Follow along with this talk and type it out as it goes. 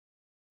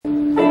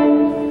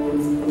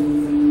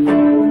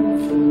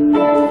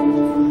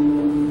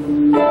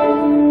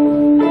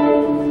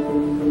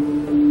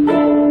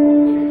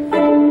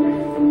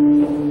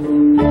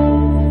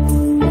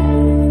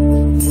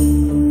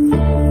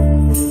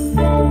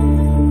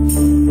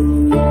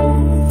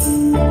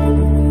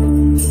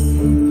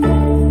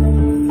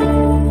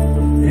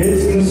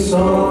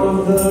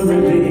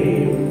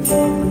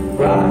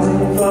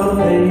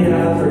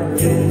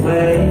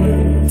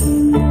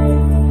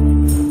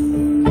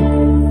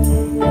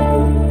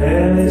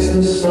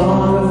the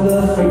song of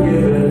the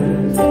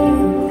forgiven,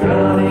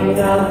 drowning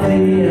out the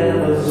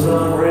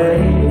Amazon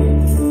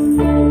rain.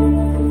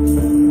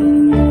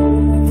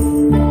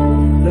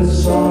 The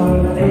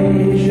song of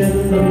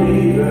Asian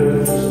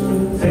believers,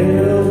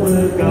 filled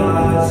with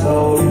God's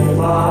holy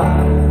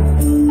fire.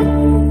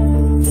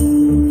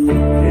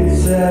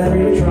 It's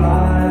every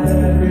tribe,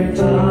 every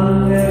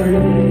tongue, every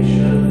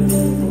nation,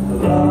 the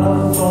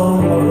love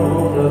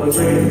unknown of a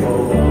grateful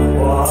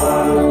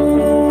choir.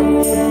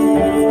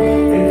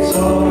 It's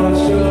all our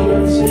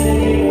children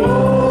singing,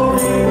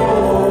 glory,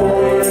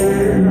 glory,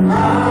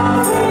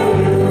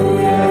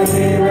 hallelujah,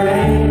 He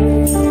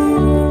reigns,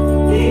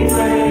 He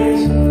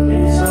reigns.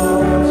 It's all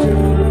our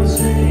children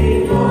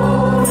singing,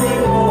 glory,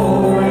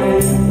 glory,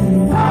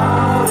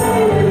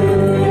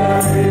 hallelujah,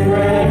 He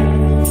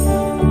reigns,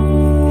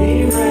 He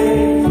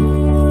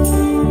reigns.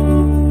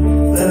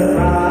 Let it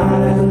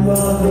rise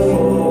above the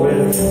four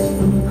winds,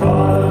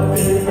 caught up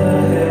in the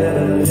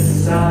heavenly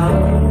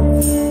sound.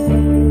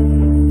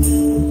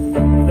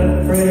 Let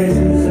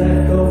praises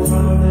echo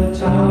from the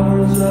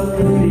towers of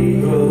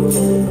cathedrals,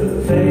 the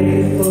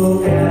faithful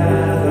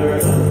gather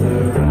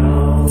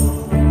underground.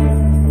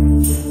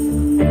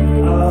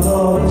 Of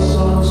all the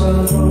songs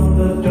sung from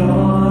the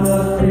dawn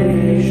of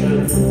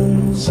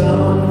creation,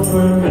 some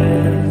were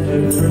meant to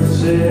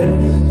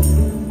persist.